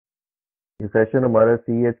ये सेशन हमारा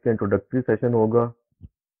CEH का इंट्रोडक्टरी सेशन होगा,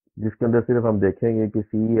 जिसके अंदर सिर्फ हम देखेंगे कि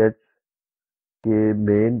CEH के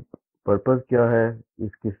मेन पर्पस क्या है,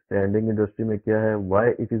 इसकी स्टैंडिंग इंडस्ट्री में क्या है,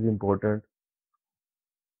 व्हाई इट इज़ इम्पोर्टेंट,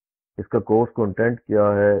 इसका कोर्स कंटेंट क्या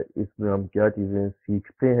है, इसमें हम क्या चीज़ें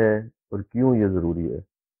सीखते हैं और क्यों ये ज़रूरी है।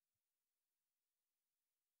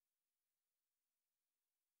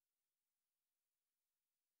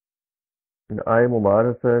 आई एम उमार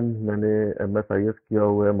हसन, मैंने MSIS किया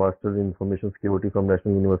हुआ है, masters in information security from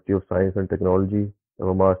national university of science and technology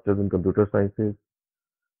और masters in computer sciences.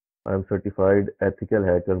 I am certified ethical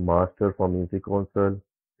hacker master from INSEE Council,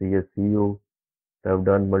 CSCU. I've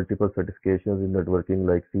done multiple certifications in networking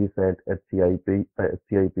like CSAT,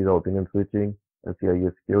 HCIP routing and switching,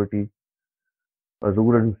 SCIA security,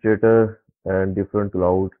 Azure administrator, and different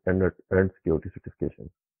cloud and security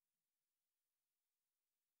certifications.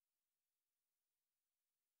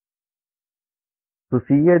 So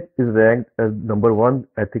CEH is ranked as #1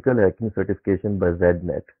 ethical hacking certification by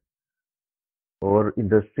ZNet और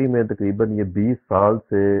industry में तकरीबन ये 20 साल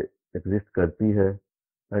से exist करती है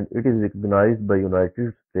and it is recognized by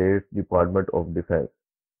United States Department of Defense.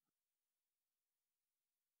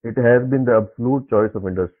 It has been the absolute choice of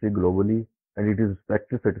industry globally and it is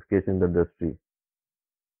respected certification in the industry.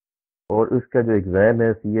 और इसका जो एग्जाम है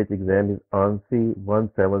CEH exam is ANSI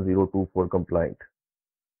 17024 complaint.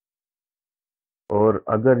 और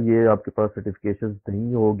अगर ये आपके पास certification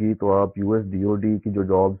नहीं होगी तो आप US DOD की जो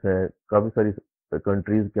जॉब्स हैं काफ़ी सारी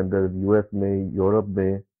कंट्रीज के अंदर, US में, यूरोप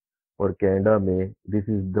में और कनाडा में, this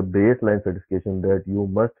is the base line certification that you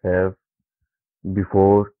must have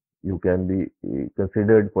before you can be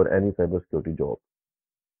considered for any cybersecurity job.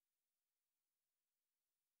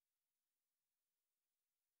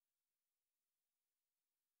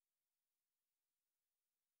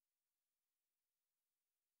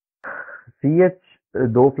 CH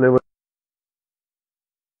दो फ्लेवर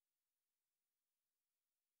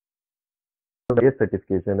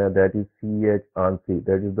certification है, that is CEH ANSI,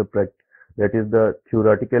 that is the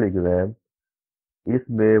theoretical exam.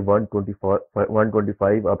 इसमें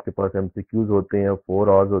 125 आपके पास MCQs होते हैं, 4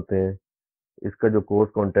 hours होते हैं। इसका जो कोर्स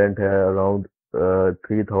कंटेंट है around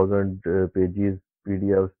 3000 pages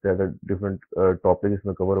PDF that are different topic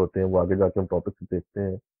इसमें कवर होते हैं, वो आगे जाके हम टॉपिक्स देखते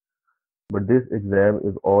हैं। But this exam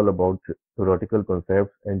is all about theoretical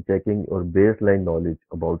concepts and checking और base line knowledge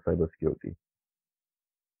about cyber security.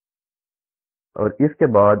 और इसके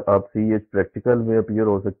बाद आप CEH प्रैक्टिकल में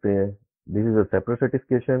अपीयर हो सकते हैं। This is a separate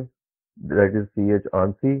certification, that is CEH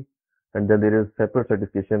ANSI, and then there is separate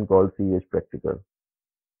certification called CEH Practical.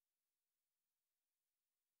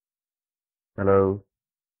 Hello,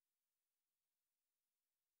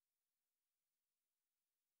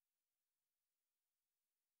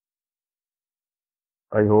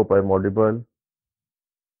 I hope I'm audible.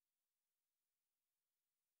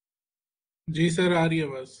 Ji sir, आ रही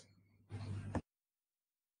है बस।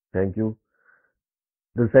 Thank you.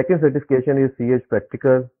 The second certification is CEH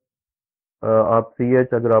Practical. आप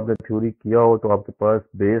CEH अगर आपने theory किया हो तो आपके पास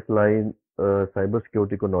बेस लाइन साइबर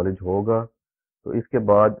सिक्योरिटी को नॉलेज होगा। तो इसके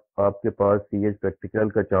बाद आपके पास CEH प्रैक्टिकल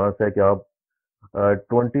का चांस है कि आप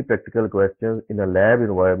 20 practical question in a lab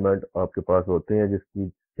environment आपके पास होते हैं, जिसकी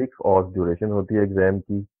 6 आवर्स ड्यूरेशन होती है एग्जाम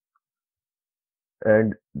की,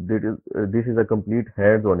 and this is a complete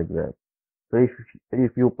hands on exam. So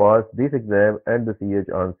if you pass this exam and the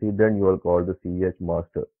CEH ANSI, then you are called the CEH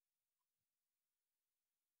Master.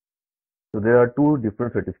 So there are two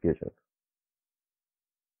different certifications.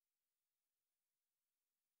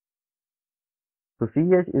 So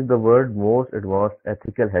CEH is the world's most advanced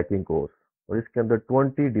ethical hacking course. और इसके अंदर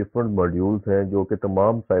 20 different modules हैं जो कि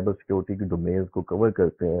तमाम cyber security की domains को cover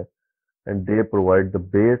करते हैं, and they provide the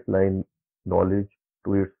baseline knowledge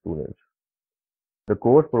to its students. The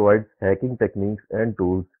course provides hacking techniques and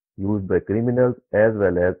tools used by criminals as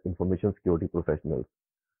well as information security professionals.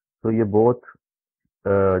 So ये बहुत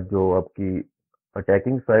जो आपकी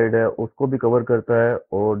अटैकिंग साइड है उसको भी कवर करता है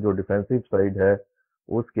और जो डिफेंसिव साइड है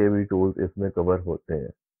उसके भी टूल्स इसमें कवर होते हैं।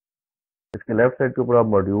 इसके लेफ्ट साइड के ऊपर आप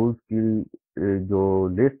मॉड्यूल्स की जो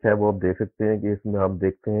लिस्ट है वो आप देख सकते हैं कि इसमें आप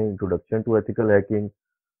देखते हैं introduction to ethical hacking,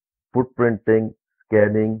 footprinting,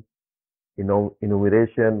 scanning,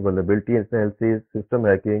 enumeration, vulnerability analysis, system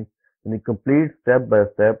hacking, यानी complete step by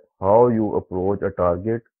step how you approach a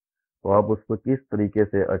target. तो आप उसको किस तरीके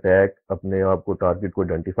से अटैक अपने आप को टारगेट को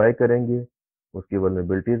आइडेंटिफाई करेंगे, उसकी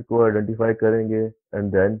वल्नरेबिलिटीज को आइडेंटिफाई करेंगे,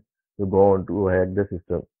 and then you go on to hack the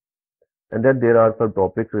system. And then there are some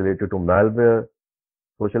topics related to malware,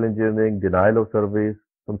 social engineering, denial of service,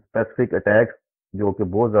 some specific attacks जो कि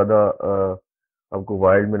बहुत ज़्यादा आपको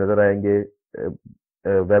वाइल्ड में नज़र आएंगे,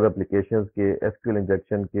 वेब एप्लीकेशंस के, SQL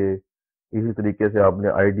इंजेक्शन के, इसी तरीके से आपने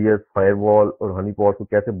आईडीएस, फायरवॉल और हनी पॉट को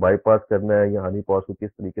कैसे बाईपास करना है, या हनी पॉट को किस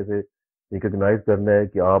तरीके से रिकॉग्नाइज करना है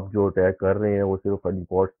कि आप जो अटैक कर रहे हैं वो सिर्फ हनी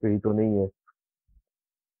पॉट पे ही तो नहीं है।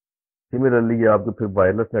 सिमिलरली ये आपके फिर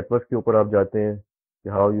वायरलेस नेटवर्क के ऊपर आप जाते हैं कि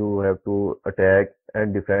how you have to attack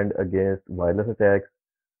and defend against wireless attacks.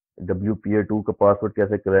 WPA2 का पासवर्ड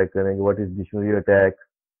कैसे क्रैक करेंगे, what is dictionary attack,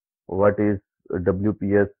 what is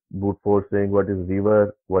WPS brute forcing, what is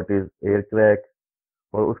river, what is air crack.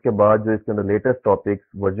 और उसके बाद जो इसके अंदर लेटेस्ट टॉपिक्स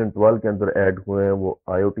वर्जन 12 के अंदर ऐड हुए हैं वो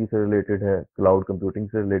आईओटी से रिलेटेड है, क्लाउड कंप्यूटिंग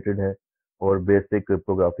से रिलेटेड है, और बेसिक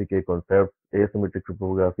क्रिप्टोग्राफी के concept asymmetric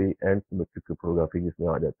cryptography and symmetric cryptography जिसमें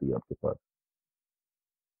आ जाती है आपके पास।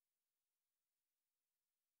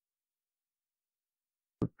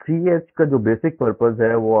 CEH का जो बेसिक पर्पस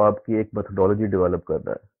है वो आपकी एक मेथोडोलॉजी डेवलप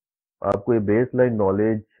करना है। आपको ये base line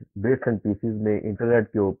knowledge base and PCs में इंटरनेट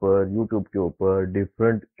के ऊपर, यूट्यूब के ऊपर,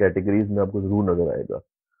 डिफरेंट कैटेगरीज में आपको जरूर नजर आएगा।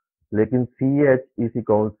 लेकिन CEH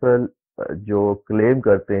काउंसिल जो क्लेम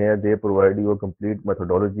करते हैं they provide you complete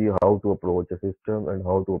methodology how to approach a system and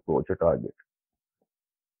how to approach a target.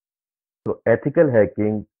 तो एथिकल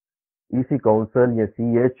हैकिंग इसी काउंसिल या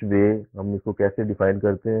CEH वे हम इसको कैसे डिफाइन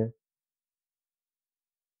करते हैं।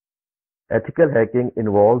 Ethical hacking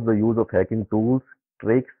involves the use of hacking tools,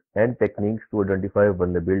 tricks, and techniques to identify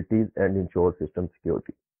vulnerabilities and ensure system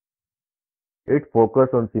security. It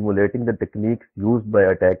focuses on simulating the techniques used by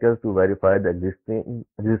attackers to verify the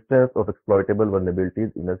existence of exploitable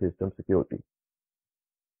vulnerabilities in a system security.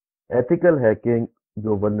 Ethical hacking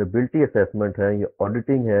जो vulnerability assessment है, या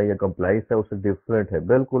auditing है, या compliance है, उससे different है,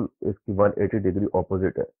 बिल्कुल इसकी 180 डिग्री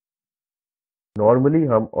opposite है। नॉर्मली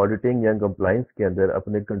हम ऑडिटिंग या कंप्लाइंस के अंदर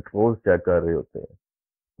अपने कंट्रोल्स चेक कर रहे होते हैं,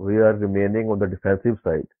 we are remaining on the defensive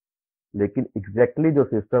side. लेकिन एग्जैक्टली जो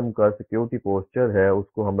सिस्टम का सिक्योरिटी पोस्चर है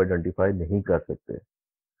उसको हम आइडेंटिफाई नहीं कर सकते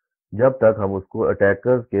जब तक हम उसको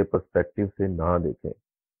अटैकर्स के पर्सपेक्टिव से ना देखें।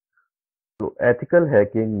 तो एथिकल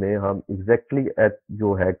हैकिंग में हम एग्जैक्टली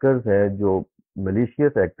जो हैकर्स हैं, जो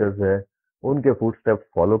मलिशियस एक्टर्स हैं, उनके फुट स्टेप्स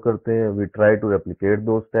फॉलो करते हैं। वी ट्राई टू रेप्लिकेट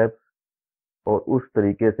दो स्टेप्स, और उस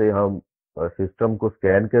तरीके से हम सिस्टम को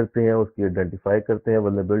स्कैन करते हैं, उसकी आइडेंटिफाई करते हैं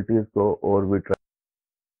वल्नरेबिलिटीज को, और we try.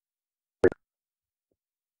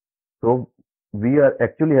 So we are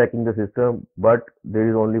actually hacking the system, but there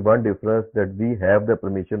is only one difference, that we have the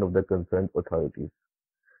permission of the concerned authorities.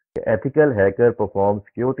 The ethical hacker performs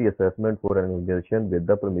security assessment for an organization with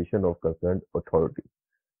the permission of concerned authority.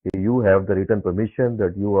 You have the written permission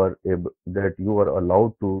that you are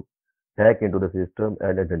allowed to hack into the system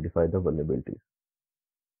and identify the vulnerabilities.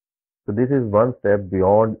 So this is one step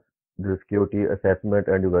beyond the security assessment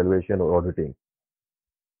and evaluation or auditing.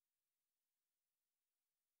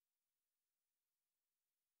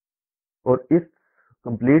 और इस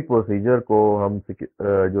complete procedure को हम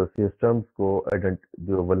जो systems को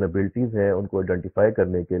जो vulnerabilities हैं उनको identify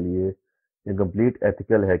करने के लिए ये कंप्लीट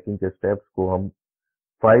एथिकल हैकिंग के स्टेप्स को हम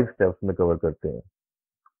 5 स्टेप्स में कवर करते हैं।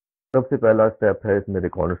 सबसे पहला स्टेप है इसमें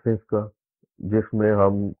रिकॉनेसेंस का, जिसमें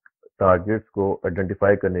हम टारगेट्स को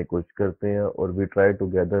आइडेंटिफाई करने की कोशिश करते हैं, और we try to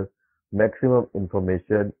gather maximum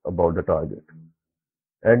information about the target.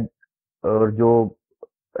 And और जो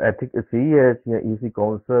एथिक CEH या EC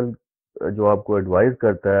काउंसिल जो आपको एडवाइस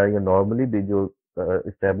करता है, या नॉर्मली भी जो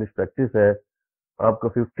इस्टेब्लिश प्रैक्टिस है, आपका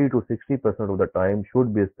 50 to 60% of the time should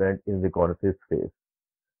be spent in reconnaissance phase.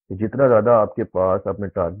 जितना ज़्यादा आपके पास अपने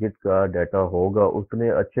टारगेट का डाटा होगा उतने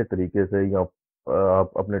अच्छे तरीके से या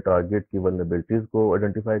आप अपने टारगेट की वल्नरेबिलिटीज को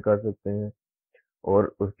आइडेंटिफाई कर सकते हैं,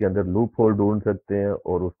 और उसके अंदर लूप होल ढूंढ सकते हैं,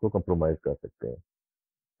 और उसको कंप्रोमाइज कर सकते हैं।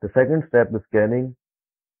 The second step scanning.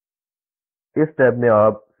 इस स्टेप में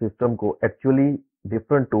आप सिस्टम को एक्चुअली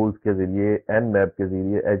डिफरेंट टूल्स के जरिए, Nmap के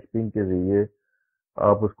जरिए, HPing के जरिए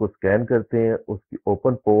आप उसको स्कैन करते हैं, उसकी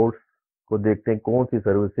ओपन पोर्ट्स को देखते हैं, कौन सी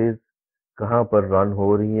सर्विसेज कहाँ पर रन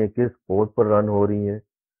हो रही हैं, किस पोर्ट पर रन हो रही हैं।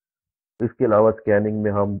 इसके अलावा स्कैनिंग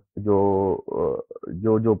में हम जो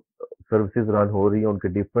जो सर्विसेज रन हो रही हैं उनके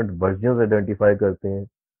डिफरेंट वर्जन आइडेंटिफाई करते हैं,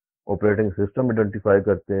 ऑपरेटिंग सिस्टम आइडेंटिफाई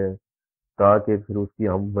करते हैं, ताकि फिर उसकी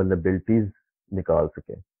हम वल्नरेबिलिटीज निकाल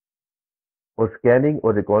सकें। और स्कैनिंग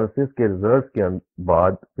और रिकॉनेसेंस के रिजल्ट के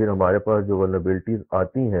बाद फिर हमारे पास जो वल्नरेबिलिटीज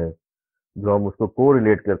आती हैं, जो हम उसको को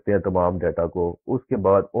रिलेट करते हैं तमाम डाटा को, उसके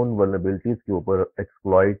बाद उन वल्नरेबिलिटीज के ऊपर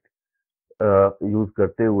एक्सप्लॉइट यूज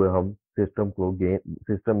करते हुए हम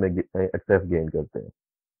सिस्टम में एक्सेस गेन करते हैं।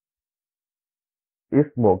 इस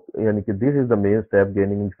मौके यानी कि this is the main step,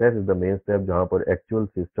 gaining access is the main step, जहां पर actual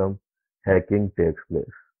system hacking takes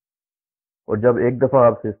place. और जब एक दफा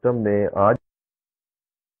आप सिस्टम में आ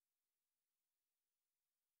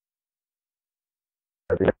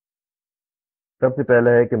जाते हैं, सबसे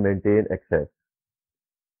पहला है कि maintain access.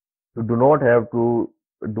 You do not have to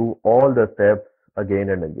do all the steps again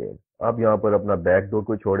and again. आप यहाँ पर अपना बैकडोर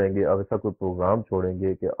को छोड़ेंगे, आप ऐसा कोई प्रोग्राम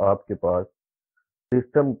छोड़ेंगे कि आपके पास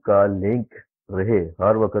सिस्टम का लिंक रहे,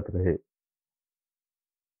 हर वक्त रहे,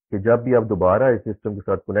 कि जब भी आप दोबारा इस सिस्टम के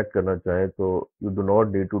साथ कनेक्ट करना चाहें तो you do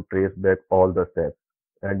not need to trace back all the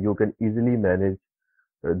steps and you can easily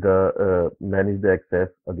manage the access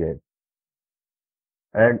again.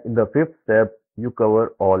 And in the fifth step, you cover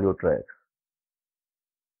all your tracks.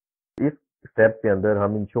 इस स्टेप के अंदर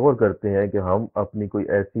हम ensure करते हैं कि हम अपनी कोई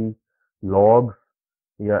ऐसी लॉग्स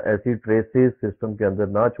या ऐसी ट्रेसेस सिस्टम के अंदर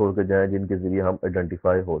ना छोड़ के जाएं जिनके जरिए हम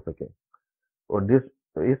आइडेंटिफाई हो सकें। और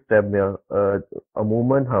इस स्टेप में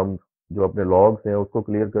अमूमन हम जो अपने लॉग्स हैं उसको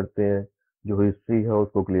क्लियर करते हैं, जो हिस्ट्री है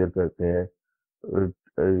उसको क्लियर करते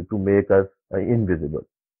हैं टू मेक अस इनविजिबल।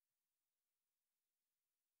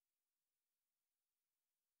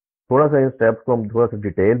 थोड़ा सा इन स्टेप्स को हम थोड़ा सा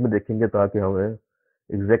डिटेल में देखेंगे ताकि हमें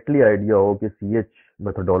एग्जैक्टली आइडिया हो कि सीएच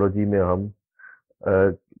मेथोडोलॉजी में हम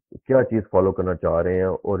क्या चीज़ फॉलो करना चाह रहे हैं,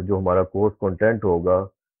 और जो हमारा कोर्स कंटेंट होगा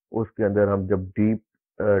उसके अंदर हम जब डीप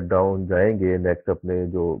डाउन जाएंगे नेक्स्ट अपने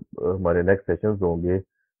जो हमारे नेक्स्ट सेशंस होंगे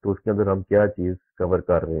तो उसके अंदर हम क्या चीज़ कवर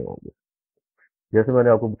कर रहे होंगे। जैसे मैंने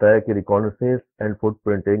आपको बताया कि recognisance and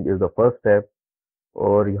footprinting is the first step,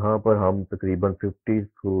 और यहाँ पर हम तकरीबन 50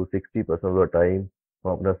 to 60% ऑफ द टाइम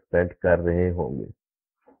हम अपना स्पेंड कर रहे होंगे।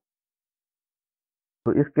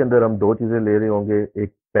 तो इसके अंदर हम दो चीज़ें ले रहे होंगे,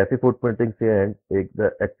 एक पैसिव फुटप्रिंटिंग से एंड एक द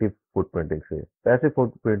एक्टिव फुटप्रिंटिंग से। पैसिव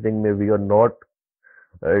फुटप्रिंटिंग में we are not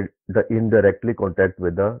the indirectly contact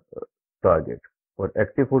with the target, और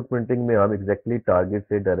एक्टिव फुटप्रिंटिंग में हम एग्जैक्टली टारगेट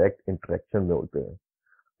से डायरेक्ट इंटरेक्शन में होते हैं।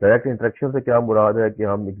 डायरेक्ट इंटरेक्शन से क्या मुराद है कि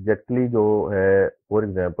हम एग्जैक्टली जो है, फॉर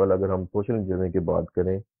एग्जांपल अगर हम सोशल इंजीनियरिंग की बात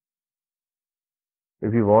करें,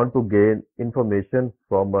 if you want to gain information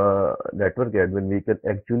from a network admin, we can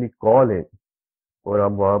actually call him, और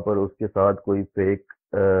हम वहाँ पर उसके साथ कोई फेक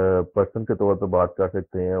पर्सन के तौर पर बात कर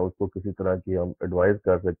सकते हैं, उसको किसी तरह की हम एडवाइस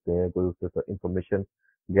कर सकते हैं, कोई उसके साथ इंफॉर्मेशन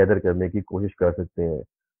गैदर करने की कोशिश कर सकते हैं।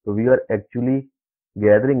 तो we are actually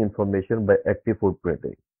gathering information by active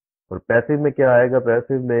footprinting. और पैसिव में क्या आएगा,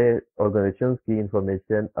 पैसिव में ऑर्गेनाइजेशंस की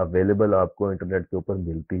इंफॉर्मेशन अवेलेबल आपको इंटरनेट के ऊपर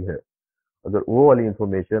मिलती है। अगर वो वाली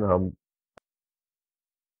इंफॉर्मेशन हम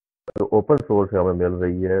जो ओपन सोर्स है हमें मिल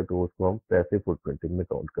रही है तो उसको हम पैसिव फुटप्रिंटिंग में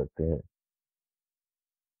काउंट करते हैं।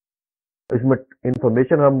 इसमें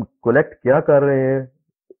इंफॉर्मेशन हम कलेक्ट क्या कर रहे हैं,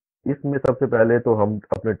 इसमें सबसे पहले तो हम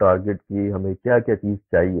अपने टारगेट की हमें क्या क्या चीज़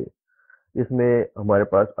चाहिए। इसमें हमारे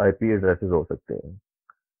पास आईपी एड्रेसेस हो सकते हैं।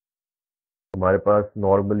 हमारे पास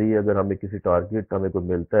नॉर्मली अगर हमें किसी टारगेट हमें कोई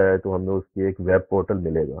मिलता है तो हमें उसकी एक वेब पोर्टल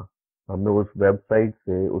मिलेगा, हमें उस वेबसाइट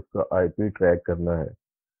से उसका आईपी ट्रैक करना है,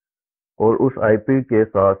 और उस आईपी के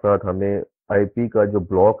साथ साथ हमें आईपी का जो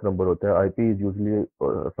ब्लॉक नंबर होता है, IP is usually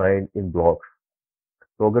assigned in blocks.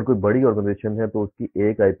 तो अगर कोई बड़ी ऑर्गेनाइजेशन है तो उसकी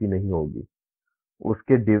एक आईपी नहीं होगी,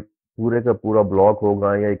 उसके पूरे का पूरा ब्लॉक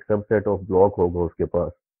होगा या एक सबसेट ऑफ ब्लॉक होगा उसके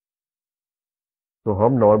पास। तो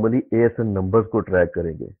हम नॉर्मली एएसएन नंबर्स को ट्रैक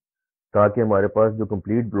करेंगे ताकि हमारे पास जो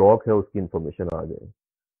कंप्लीट ब्लॉक है उसकी इंफॉर्मेशन आ जाए,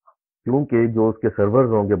 क्योंकि जो उसके सर्वर्स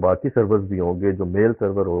होंगे, बाकी सर्वर्स भी होंगे, जो मेल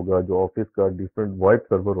सर्वर होगा, जो ऑफिस का डिफरेंट वॉइस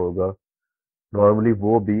सर्वर होगा, नॉर्मली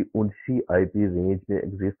वो भी उसी आईपी रेंज में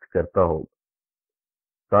एग्जिस्ट करता होगा,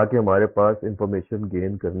 ताकि हमारे पास इंफॉर्मेशन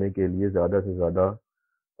गेन करने के लिए ज़्यादा से ज़्यादा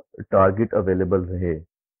टारगेट अवेलेबल रहे,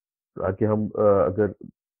 ताकि हम अगर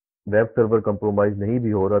वेब सर्वर कंप्रोमाइज नहीं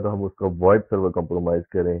भी हो रहा तो हम उसका वॉइस सर्वर कंप्रोमाइज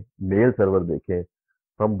करें, मेल सर्वर देखें,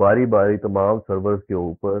 हम बारी बारी तमाम सर्वर्स के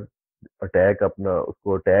ऊपर अटैक अपना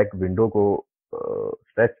उसको अटैक विंडो को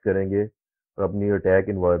स्ट्रेच करेंगे और अपनी अटैक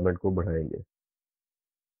इन्वायरमेंट को बढ़ाएंगे।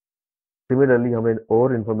 सिमिलरली हमें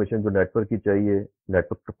और इन्फॉर्मेशन जो नेटवर्क की चाहिए,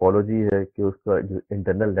 नेटवर्क टोपोलॉजी है कि उसका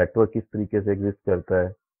इंटरनल नेटवर्क किस तरीके से एग्जिस्ट करता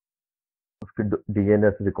है, उसके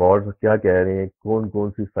डीएनएस रिकॉर्ड्स क्या कह रहे हैं, कौन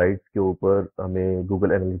कौन सी साइट्स के ऊपर हमें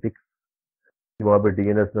गूगल एनालिटिक्स वहाँ पे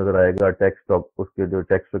डीएनएस नजर आएगा टेक्स्ट उसके जो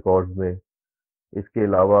टेक्स्ट रिकॉर्ड्स में। इसके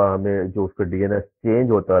अलावा हमें जो उसका डीएनएस चेंज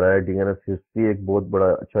होता रहा है, डीएनएस हिस्ट्री एक बहुत बड़ा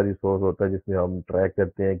अच्छा रिसोर्स होता है जिसमें हम ट्रैक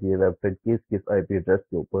करते हैं कि ये वेबसाइट किस किस आईपी एड्रेस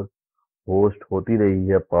के ऊपर होस्ट होती रही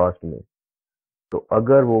है पास्ट में। तो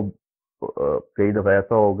अगर वो कई दफ़ा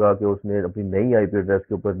ऐसा होगा कि उसने अपनी नई आईपी एड्रेस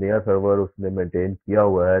के ऊपर नया सर्वर उसने मेंटेन किया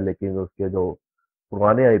हुआ है, लेकिन उसके जो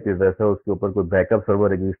पुराने आईपी एड्रेस है उसके ऊपर कोई बैकअप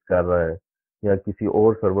सर्वर एग्जिस्ट कर रहा है, या किसी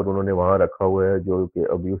और सर्वर उन्होंने वहां रखा हुआ है जो कि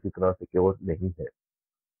अभी उसी तरह सिक्योर नहीं है।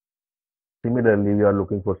 Similarly we are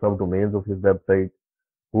looking for सब domains of his website,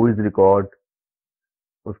 who is record,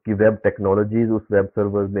 उसकी वेब टेक्नोलॉजीज उस वेब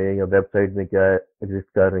सर्वर में या वेबसाइट में क्या एग्जिस्ट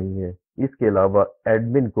कर रही हैं। इसके अलावा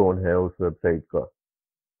एडमिन कौन है उस वेबसाइट का,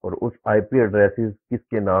 और उस आईपी एड्रेसेस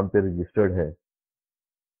किसके नाम पे रजिस्टर्ड है।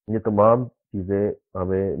 ये तमाम चीज़ें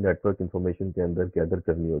हमें नेटवर्क इंफॉर्मेशन के अंदर गैदर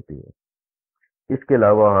करनी होती हैं। इसके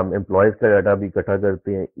अलावा हम एम्प्लॉयज़ का डाटा भी इकट्ठा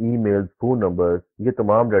करते हैं, ईमेल्स, फ़ोन नंबर्स, ये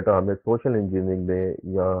तमाम डाटा हमें सोशल इंजीनियरिंग में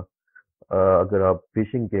या अगर आप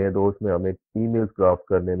फिशिंग के हैं तो उसमें हमें ईमेल्स क्राफ्ट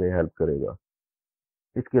करने में हेल्प करेगा।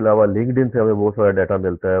 इसके अलावा लिंक्डइन से हमें बहुत सारा डाटा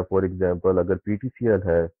मिलता है। फॉर एग्जांपल अगर पीटीसीएल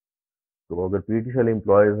है, तो अगर पीटीसीएल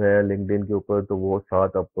एम्प्लॉयज़ हैं लिंक्डइन के ऊपर, तो वो साथ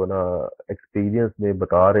अपना एक्सपीरियंस में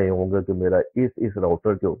बता रहे होंगे कि मेरा इस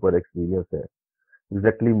राउटर के ऊपर एक्सपीरियंस है।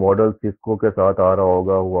 एग्जैक्टली मॉडल सिस्को के साथ आ रहा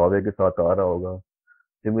होगा, हुआवे के साथ आ रहा होगा।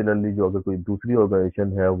 सिमिलरली जो अगर कोई दूसरी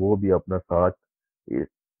ऑर्गेनाइजेशन है वो भी अपना साथ ये-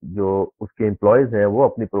 जो उसके एम्प्लॉयज हैं वो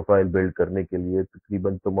अपनी प्रोफाइल बिल्ड करने के लिए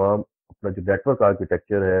तकरीबन तमाम अपना जो नेटवर्क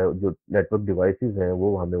आर्किटेक्चर है, जो नेटवर्क डिवाइसेस हैं,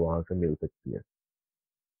 वो हमें वहां से मिल सकती है।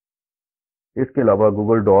 इसके अलावा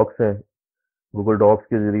गूगल डॉक्स है। गूगल डॉक्स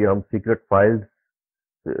के जरिए हम सीक्रेट फाइल्स,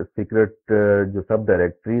 सीक्रेट जो सब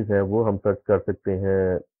डायरेक्टरीज हैं वो हम सर्च कर सकते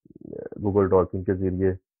हैं गूगल डॉकिंग के जरिए।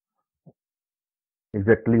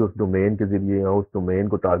 एग्जैक्टली उस डोमेन के जरिए या उस डोमेन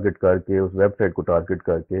को टारगेट करके, उस वेबसाइट को टारगेट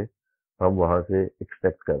करके हम वहां से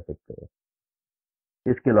एक्सट्रैक्ट कर सकते हैं।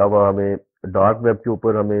 इसके अलावा हमें डार्क वेब के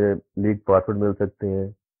ऊपर हमें लीक पासवर्ड मिल सकते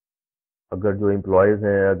हैं। अगर जो एम्प्लॉयज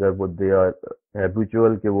हैं, अगर वो दे आर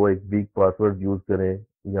हैबिचुअल कि वो एक वीक पासवर्ड यूज करें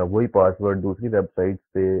या वही पासवर्ड दूसरी वेबसाइट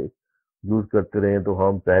पे यूज करते रहें, तो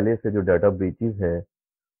हम पहले से जो डाटा ब्रीचेस हैं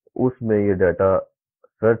उसमें ये डाटा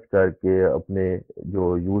सर्च करके अपने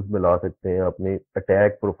जो यूज में ला सकते हैं। अपने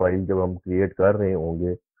अटैक प्रोफाइल जब हम क्रिएट कर रहे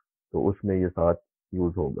होंगे तो उसमें ये साथ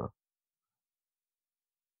यूज होगा।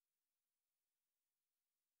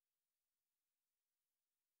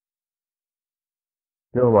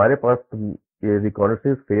 जब हमारे पास ये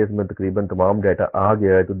रिकॉर्सिव फेज में तकरीबन तमाम डाटा आ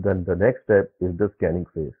गया है, तो then the next step is the scanning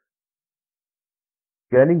phase.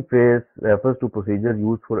 Scanning phase refers to procedure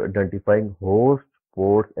used for identifying hosts,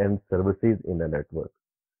 ports and services in a network.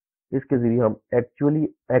 इसके जरिए हम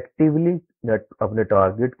एक्टिवली अपने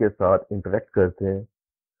टारगेट के साथ इंटरेक्ट करते हैं।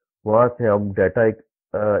 वहां से हम डाटा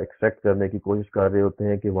एक्सट्रैक्ट करने की कोशिश कर रहे होते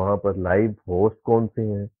हैं कि वहां पर लाइव होस्ट कौन से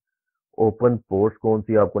हैं, ओपन पोर्ट्स कौन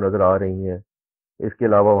सी आपको नजर आ रही हैं। इसके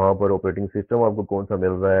अलावा वहां पर ऑपरेटिंग सिस्टम आपको कौन सा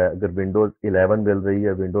मिल रहा है। अगर विंडोज 11 मिल रही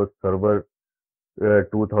है, विंडोज सर्वर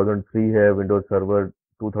 2003 है, विंडोज सर्वर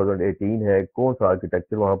 2018 है, कौन सा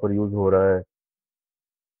आर्किटेक्चर वहां पर यूज हो रहा है।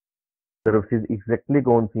 सर्विसेज एग्जैक्टली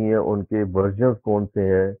कौन सी हैं, उनके वर्जन्स कौन से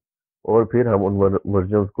हैं, और फिर हम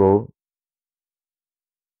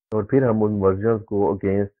उन वर्जन्स को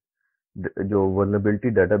अगेंस्ट जो वल्नरेबिलिटी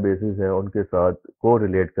डेटाबेसेस हैं उनके साथ को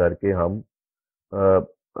रिलेट करके हम अ,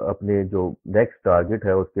 अपने जो नेक्स्ट टारगेट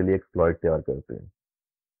है उसके लिए एक्सप्लॉइट तैयार करते हैं।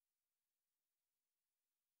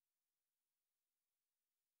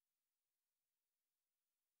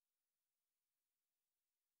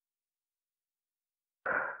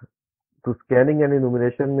 तो स्कैनिंग एंड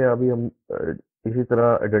इनुमिनेशन में अभी हम इसी तरह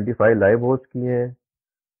आइडेंटिफाई लाइव होस्ट किए हैं,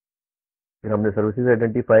 फिर हमने सर्विसेज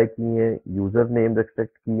आइडेंटिफाई की हैं, यूजर नेम्स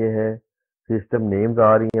एक्सट्रैक्ट किए हैं, सिस्टम नेम्स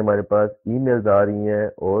आ रही हैं हमारे पास, ईमेल्स आ रही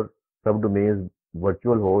हैं, और सब डोमेन्स,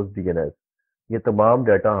 वर्चुअल होस्ट, डीएनएस, ये तमाम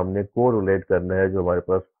डाटा हमने को रिलेट करना है जो हमारे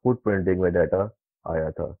पास फुट प्रिंटिंग में डाटा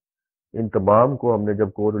आया था। इन तमाम को हमने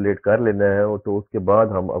जब को रिलेट कर लेना है तो उसके बाद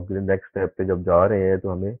हम अपने नेक्स्ट स्टेप पे जब जा रहे हैं तो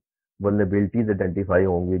हमें वल्नरेबिलिटीज आइडेंटिफाई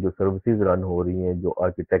होंगी, जो सर्विसेज रन हो रही हैं, जो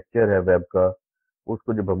आर्किटेक्चर है वेब का,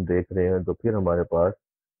 उसको जब हम देख रहे हैं तो फिर हमारे पास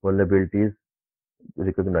वल्नरेबिलिटीज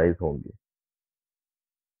रिकॉग्नाइज होंगी।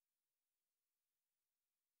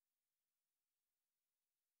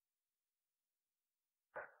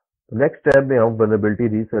 नेक्स्ट स्टेप में हम वल्नरेबिलिटी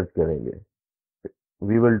रिसर्च करेंगे।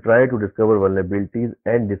 We will try to discover vulnerabilities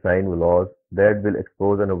and design laws that will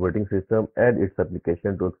expose an operating system and its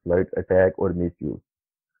application to exploit, attack or misuse.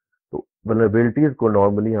 तो vulnerabilities को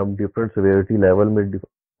नॉर्मली हम different severity level में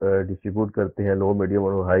distribute करते हैं, लो, medium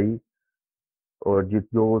और high. और जिस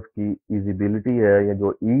जो उसकी ईजिबिलिटी है या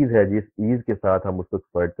जो ईज है, जिस ईज के साथ हम उसको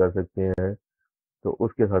एक्सप्लॉइट कर सकते हैं, तो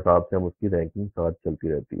उसके हिसाब से हम उसकी रैंकिंग साथ चलती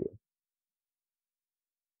रहती है।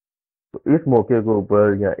 तो इस मौके के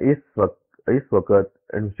ऊपर या इस वक्त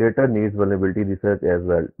administrator needs vulnerability research as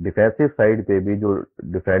well. Defensive side पे भी जो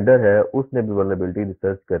डिफेंडर है उसने भी वल्नरेबिलिटी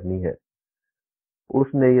रिसर्च करनी है।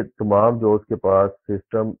 उसने ये तमाम जो उसके पास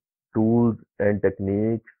सिस्टम, टूल्स एंड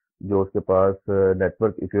टेक्निक्स, जो उसके पास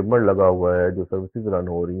नेटवर्क इक्विपमेंट लगा हुआ है, जो सर्विसेज रन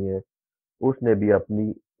हो रही हैं, उसने भी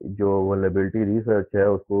अपनी जो वल्नरेबिलिटी रिसर्च है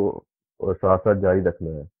उसको साथ साथ जारी रखना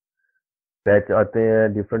है। पैच आते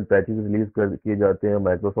हैं, डिफरेंट पैचेस रिलीज कर किए जाते हैं,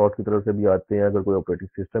 माइक्रोसॉफ्ट की तरफ से भी आते हैं। अगर कोई ऑपरेटिंग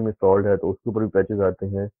सिस्टम इंस्टॉल्ड है तो उसके ऊपर भी पैचेस आते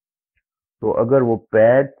हैं। तो अगर वो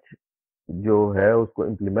पैच जो है उसको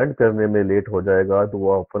इम्प्लीमेंट करने में लेट हो जाएगा तो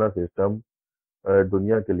वो अपना सिस्टम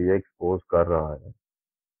दुनिया के लिए एक्सपोज कर रहा है।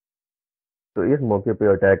 तो इस मौके पे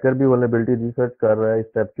अटैकर भी वल्नरेबिलिटी रिसर्च कर रहा है इस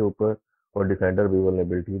स्टेप के ऊपर, और डिफेंडर भी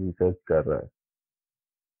वल्नरेबिलिटी रिसर्च कर रहा है।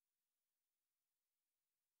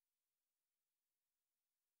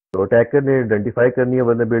 तो अटैकर ने आइडेंटिफाई करनी है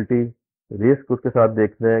वल्नरेबिलिटी, रिस्क उसके साथ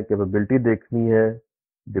देखना है, कैपेबिलिटी देखनी है,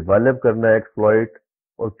 डेवलप करना है एक्सप्लॉइट,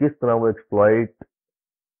 और किस तरह वो एक्सप्लॉइट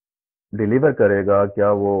डिलीवर करेगा।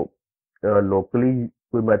 क्या वो लोकली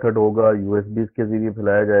कोई मेथड होगा, यूएसबी के जरिए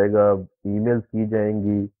फैलाया जाएगा, ईमेल्स की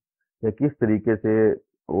जाएंगी, या किस तरीके से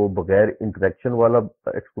वो बगैर इंटरेक्शन वाला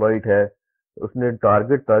एक्सप्लॉइट है। उसने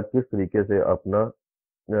टारगेट तक किस तरीके से अपना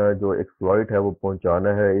जो एक्सप्लॉइट है वो पहुंचाना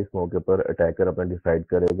है, इस मौके पर अटैकर अपना डिसाइड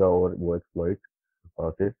करेगा और वो एक्सप्लॉइट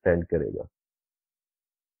से सेंड करेगा।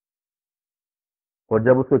 और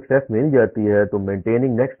जब उसको एक्सेस मिल जाती है तो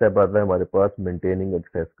मेंटेनिंग, नेक्स्ट स्टेप आता है हमारे पास मेंटेनिंग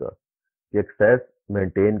एक्सेस का, कि एक्सेस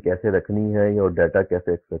मेंटेन कैसे रखनी है और डाटा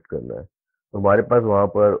कैसे एक्सेस करना है। तो हमारे पास वहाँ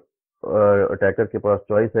पर अटैकर के पास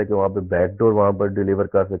चॉइस है कि वहाँ पे बैकडोर वहाँ पर डिलीवर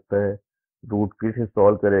कर सकता है, रूट किट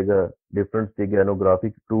इंस्टॉल करेगा, डिफरेंट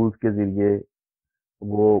स्टिगैनोग्राफिक टूल्स के जरिए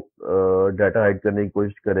वो डाटा हाइड करने की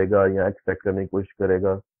कोशिश करेगा या एक्सट्रैक्ट करने की कोशिश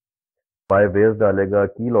करेगा, स्पाईवेयर्स डालेगा,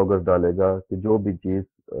 की लॉगर्स डालेगा, कि जो भी चीज़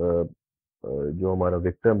जो हमारा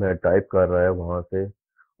विक्टिम है टाइप कर रहा है वहाँ से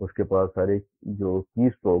उसके पास सारे जो की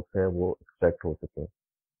स्ट्रोक्स हैं वो एक्सट्रैक्ट हो सके।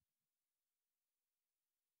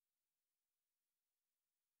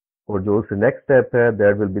 और जो नेक्स्ट स्टेप है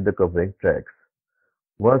that will be the covering tracks.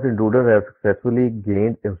 Once intruders have successfully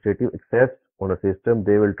gained administrative access on a system,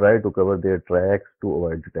 they will try to cover their tracks to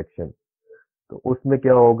avoid detection. तो उसमें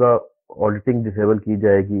क्या होगा, ऑडिटिंग डिसेबल की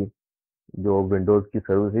जाएगी, जो विंडोज की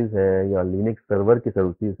services हैं या लिनक्स सर्वर की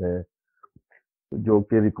सर्विसेज हैं जो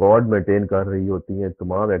कि रिकॉर्ड मेंटेन कर रही होती हैं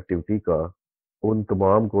तमाम एक्टिविटी का, उन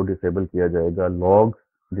तमाम को डिसेबल किया जाएगा, लॉग्स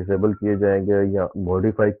डिसेबल किए जाएंगे या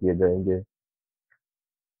मॉडिफाई किए जाएंगे,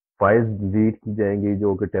 फाइल्स डिलीट की जाएंगी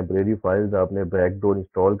जो कि टेम्परेरी फाइल्स आपने बैकडोर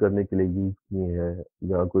इंस्टॉल करने के लिए यूज़ की हैं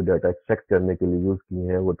या कोई डाटा एक्सट्रैक्ट करने के लिए यूज़ की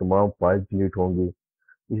हैं, वो तमाम फाइल्स डिलीट होंगी।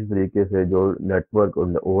 इसी तरीके से जो नेटवर्क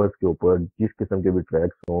और ओएस के ऊपर जिस किस्म के भी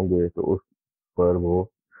ट्रैक्स होंगे तो उस पर वो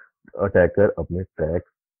अटैकर अपने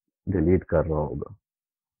ट्रैक्स डिलीट कर रहा होगा।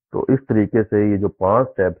 तो इस तरीके से ये जो 5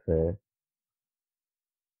 स्टेप्स हैं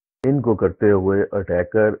इनको करते हुए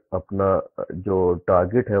अटैकर अपना जो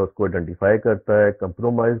टारगेट है उसको आइडेंटिफाई करता है,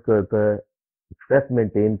 कंप्रोमाइज करता है, एक्सेस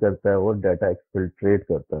मेंटेन करता है और डाटा एक्सफिल्ट्रेट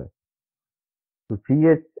करता है। तो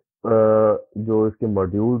सीएच जो इसके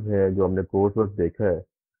मॉड्यूल्स हैं जो हमने कोर्स वर्क देखा है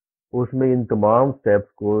उसमें इन तमाम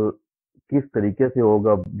स्टेप्स को किस तरीके से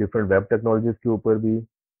होगा, डिफरेंट वेब टेक्नोलॉजीज के ऊपर भी,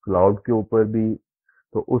 क्लाउड के ऊपर भी,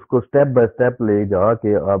 तो उसको स्टेप बाय स्टेप ले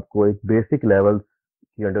जाके आपको एक बेसिक लेवल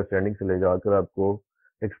की अंडरस्टैंडिंग से ले जाकर आपको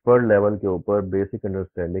एक्सपर्ट लेवल के ऊपर बेसिक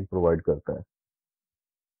अंडरस्टैंडिंग प्रोवाइड करता है,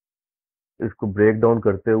 इसको ब्रेक डाउन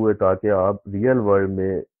करते हुए ताकि आप रियल वर्ल्ड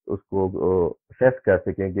में उसको असेस कर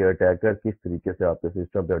सकें कि अटैकर किस तरीके से आपके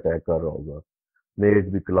सिस्टम पे अटैक कर रहा होगा, may it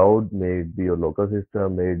be cloud, may it be your local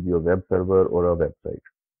system, may it be your web server और अ वेबसाइट।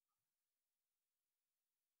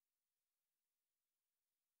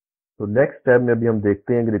 तो नेक्स्ट स्टेप में अभी हम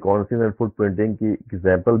देखते हैं कि रिकॉन्सिस एंड फुट प्रिंटिंग की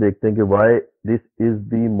एग्जांपल देखते हैं कि why this is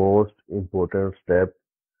the most important step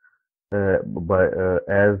by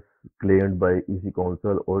as claimed by EC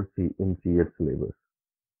council और सी इन सीएच सिलेबस।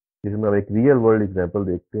 इसमें हम एक रियल वर्ल्ड एग्जांपल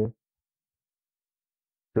देखते हैं।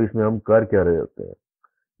 तो इसमें हम कर क्या रहे होते हैं,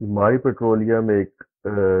 हमारी पेट्रोलियम एक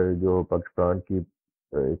जो पाकिस्तान की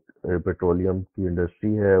एक पेट्रोलियम की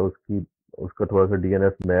इंडस्ट्री है उसकी उसका थोड़ा सा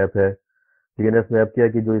डीएनएस मैप है। डीएनएस मैप क्या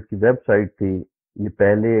है कि जो इसकी वेबसाइट थी ये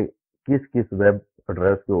पहले किस किस वेब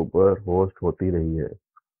एड्रेस के ऊपर होस्ट होती रही है।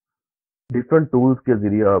 डिफरेंट टूल्स के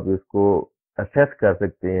जरिए आप इसको असेस कर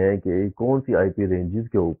सकते हैं कि कौन सी आईपी रेंजेस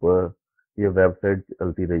के ऊपर ये वेबसाइट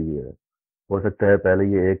चलती रही है। हो सकता है पहले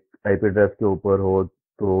ये एक आईपी एड्रेस के ऊपर हो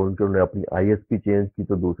तो उन्होंने अपनी आईएसपी चेंज की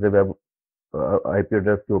तो दूसरे वेब आईपी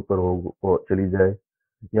एड्रेस के ऊपर हो चली जाए,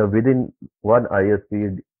 या with in one ISP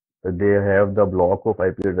they have the block of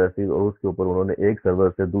IP addresses और उसके ऊपर उन्होंने एक सर्वर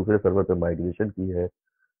से दूसरे सर्वर पर माइग्रेशन की है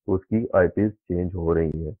तो उसकी आईपी चेंज हो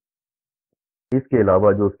रही है। इसके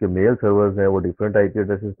अलावा जो उसके मेल सर्वर्स हैं वो डिफरेंट आईपी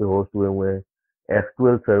एड्रेसेस पे होस्ट हुए हैं।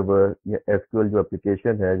 एसक्यूएल सर्वर या एसक्यूएल जो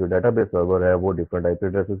एप्लीकेशन है जो डेटाबेस सर्वर है वो डिफरेंट आईपी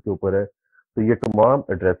एड्रेसेस के ऊपर है। तो ये तमाम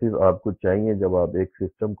एड्रेसेस आपको चाहिए जब आप एक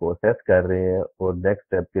सिस्टम को असेस कर रहे हैं और नेक्स्ट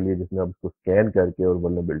स्टेप के लिए जिसमें आप उसको स्कैन करके और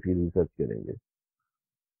वल्नरेबिलिटी रिसर्च करेंगे।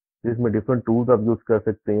 इसमें डिफरेंट टूल्स आप यूज कर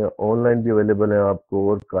सकते हैं, ऑनलाइन भी अवेलेबल है आपको,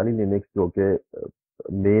 और काली लिनक्स जो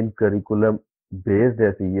कि मेन करिकुलम बेस्ड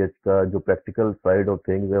है सीएच का, जो प्रैक्टिकल साइड ऑफ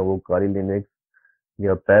थिंग्स है वो काली लिनक्स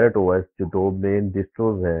या पैरेट ओएस जो दो मेन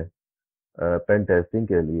डिस्ट्रोज हैं पेन टेस्टिंग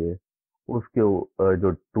के लिए, उसके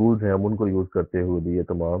जो टूल्स हैं हम उनको यूज करते हुए भी ये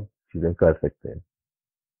तमाम चीजें कर सकते हैं।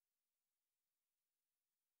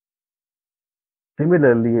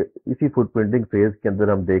 सिमिलरली इसी फुटप्रिंटिंग फेज के अंदर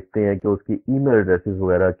हम देखते हैं कि उसकी ईमेल एड्रेसेस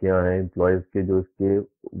वगैरह क्या हैं एम्प्लॉयज़ के जो इसके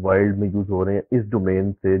वाइल्ड में यूज़ हो रहे हैं इस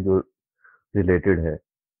डोमेन से जो रिलेटेड है।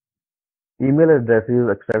 ईमेल एड्रेसेस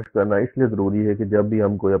एक्सट्रैक्ट करना इसलिए ज़रूरी है कि जब भी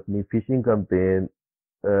हम कोई अपनी फिशिंग कैंपेन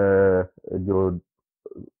जो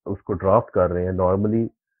उसको ड्राफ्ट कर रहे हैं नॉर्मली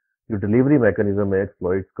जो डिलीवरी मैकेनिज्म है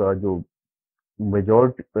एक्सप्लॉइट्स का जो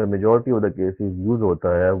majority of the cases use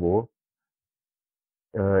होता है वो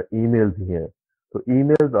ईमेल्स ही हैं। तो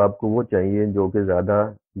ईमेल्स आपको वो चाहिए जो कि ज़्यादा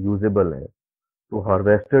यूजेबल हैं। तो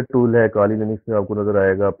हार्वेस्टर टूल है काली लिनक्स में आपको नज़र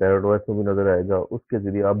आएगा, पैराडॉक्स में भी नज़र आएगा। उसके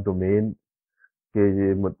ज़रिए आप डोमेन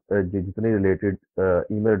के जितने रिलेटेड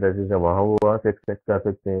ईमेल एड्रेसेस हैं वहाँ से एक्सट्रैक्ट कर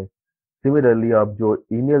सकते हैं। सिमिलरली आप जो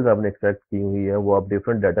ईमेल्स आपने एक्सट्रैक्ट की हुई है वो आप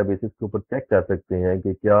डिफरेंट डेटाबेसेस के ऊपर चेक कर सकते हैं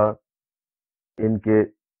कि क्या इनके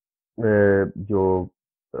जो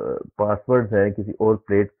पासवर्ड्स हैं किसी और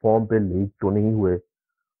प्लेटफॉर्म पे लीक तो नहीं हुए।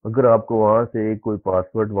 अगर आपको वहाँ से कोई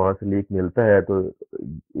पासवर्ड वहाँ से लीक मिलता है तो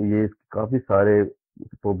ये काफ़ी सारे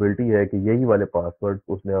प्रोबेबिलिटी है कि यही वाले पासवर्ड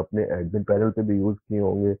उसने अपने एडमिन पैनल पे भी यूज़ किए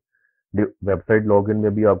होंगे। वेबसाइट लॉगिन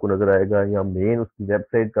में भी आपको नज़र आएगा या मेन उसकी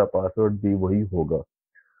वेबसाइट का पासवर्ड भी वही होगा।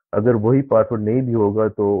 अगर वही पासवर्ड नहीं भी होगा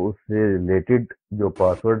तो उससे रिलेटेड जो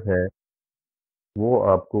पासवर्ड हैं वो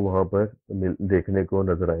आपको वहाँ पर देखने को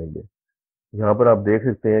नज़र आएंगे। यहाँ पर आप देख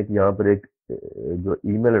सकते हैं कि यहाँ पर एक जो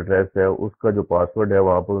ईमेल एड्रेस है उसका जो पासवर्ड है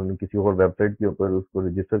वहाँ पर उन्होंने किसी और वेबसाइट के ऊपर उसको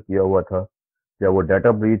रजिस्टर किया हुआ था या वो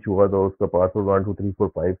डाटा ब्रीच हुआ तो उसका पासवर्ड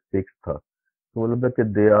 123456 था। तो मतलब है कि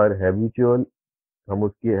दे आर हैबिचुअल। हम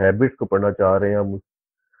उसकी हैबिट्स को पढ़ना चाह रहे हैं, हम उस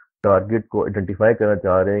टारगेट को आइडेंटिफाई करना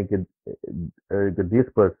चाह रहे हैं कि दिस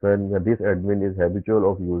पर्सन या this admin is habitual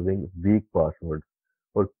of using week password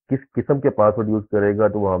और किस किस्म के पासवर्ड यूज करेगा।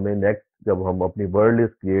 तो वो हमें नेक्स्ट जब हम अपनी वर्ड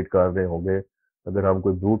लिस्ट क्रिएट कर रहे होंगे, अगर हम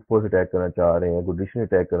कोई ब्रूट फोर्स अटैक करना चाह रहे हैं, कोई डिक्शनरी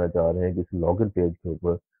अटैक करना चाह रहे हैं किसी लॉगिन पेज के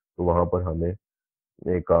ऊपर, तो वहां पर हमें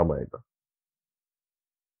एक काम आएगा।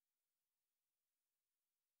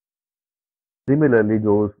 सिमिलरली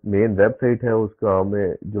जो मेन वेबसाइट है उसका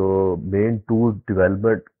हमें जो मेन टूल्स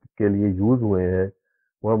डेवलपमेंट के लिए यूज हुए हैं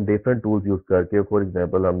वो हम डिफरेंट टूल्स यूज करके, फॉर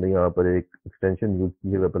एग्जांपल हमने यहाँ पर एक एक्सटेंशन यूज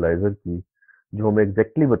की है वेबलाइजर की जो हमें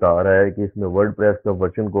एग्जैक्टली बता रहा है कि इसमें वर्डप्रेस का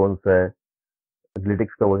वर्जन कौन सा है,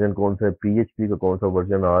 एथलेटिक्स का वर्जन कौन सा है, पीएचपी का कौन सा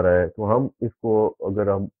वर्जन आ रहा है। तो हम इसको अगर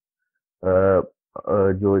हम अ,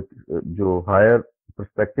 जो जो हायर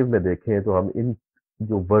पर्सपेक्टिव में देखें तो हम इन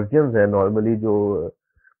जो वर्जन्स हैं नॉर्मली जो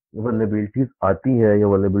वल्नरेबिलिटीज आती हैं या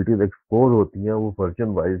वल्नरेबिलिटीज एक्सपोज होती हैं वो वर्जन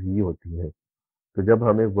वाइज ही होती हैं। तो जब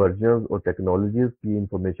हमें वर्जन्स और टेक्नोलॉजीज की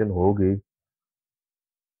इंफॉर्मेशन होगी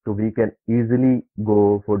तो we can easily go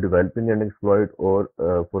for developing an exploit or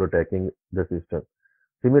for attacking the system.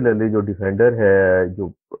 Similarly जो डिफेंडर है जो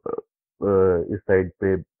इस साइड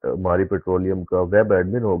पे हमारी पेट्रोलियम का वेब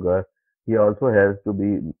एडमिन होगा, he also has to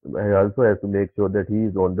be he also has to make sure that he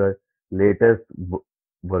is on the latest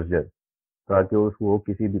version ताकि उसको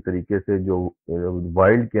किसी भी तरीके से जो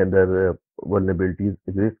वाइल्ड के अंदर वल्नरेबिलिटीज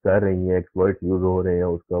एग्जिस्ट कर रही हैं, एक्सप्लॉइट्स यूज हो रहे हैं,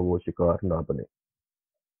 उसका वो शिकार ना बने।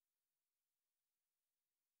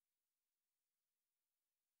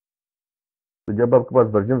 तो जब आपके पास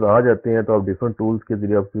वर्जन आ जाते हैं तो आप डिफरेंट टूल्स के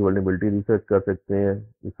जरिए आपकी वल्नरेबिलिटी रिसर्च कर सकते हैं।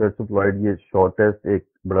 रिसर्च टू प्रोवाइड ये शॉर्टेस्ट एक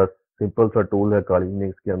बड़ा सिंपल सा टूल है काली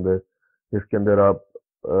लिनक्स के अंदर, जिसके अंदर आप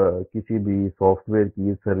किसी भी सॉफ्टवेयर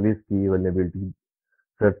की सर्विस की वल्नरेबिलिटी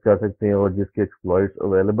सर्च कर सकते हैं और जिसके एक्सप्लॉइट्स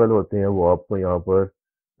अवेलेबल होते हैं वो आपको यहाँ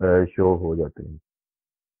पर शो हो जाते हैं।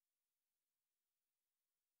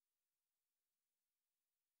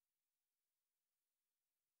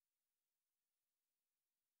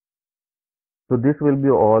 So this will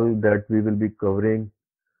be all that we will be covering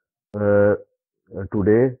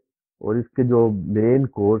today। और इसके जो मेन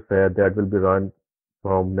कोर्स है that will be run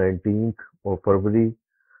from 19th of February,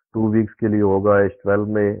 2 weeks के लिए होगा एच 12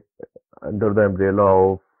 में under the umbrella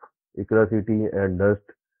of Iqra city and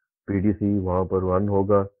Nernst PDC वहाँ पर रन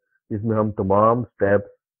होगा। इसमें हम तमाम स्टेप्स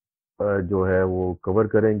जो है वो कवर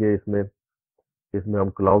करेंगे। इसमें इसमें हम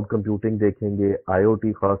क्लाउड कंप्यूटिंग देखेंगे,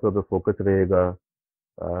 आईओटी खासतौर पर फोकस रहेगा।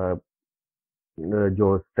 अ,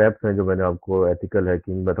 जो स्टेप्स हैं जो मैंने आपको एथिकल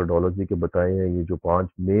हैकिंग मेथोडोलॉजी के बताए हैं, ये जो 5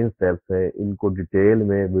 मेन स्टेप्स हैं इनको डिटेल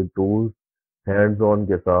में विद टूल्स हैंड्स ऑन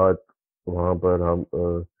के साथ वहाँ पर हम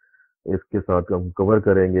इसके साथ हम कवर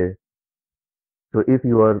करेंगे। तो if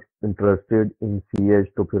you are interested in CH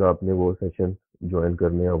तो फिर आपने वो सेशन ज्वाइन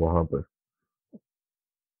करने हैं वहाँ पर।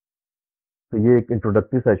 तो ये एक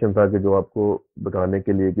इंट्रोडक्टरी सेशन था कि जो आपको बताने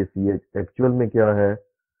के लिए कि सीएच एक्चुअल में क्या है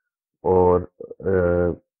और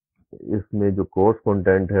इसमें जो कोर्स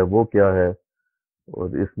कंटेंट है वो क्या है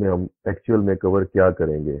और इसमें हम एक्चुअल में कवर क्या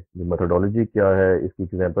करेंगे, जो मेथोडोलॉजी क्या है, इसकी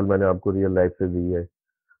एग्जांपल मैंने आपको रियल लाइफ से दी है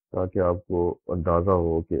ताकि आपको अंदाज़ा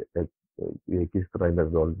हो कि ये किस तरह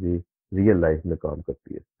मेथोडोलॉजी रियल लाइफ में काम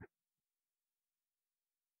करती है.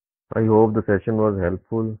 I hope the session was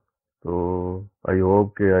helpful. So I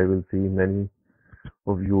hope I will see many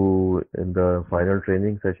of you in the final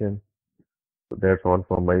training session. So that's all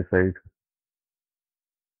from my side.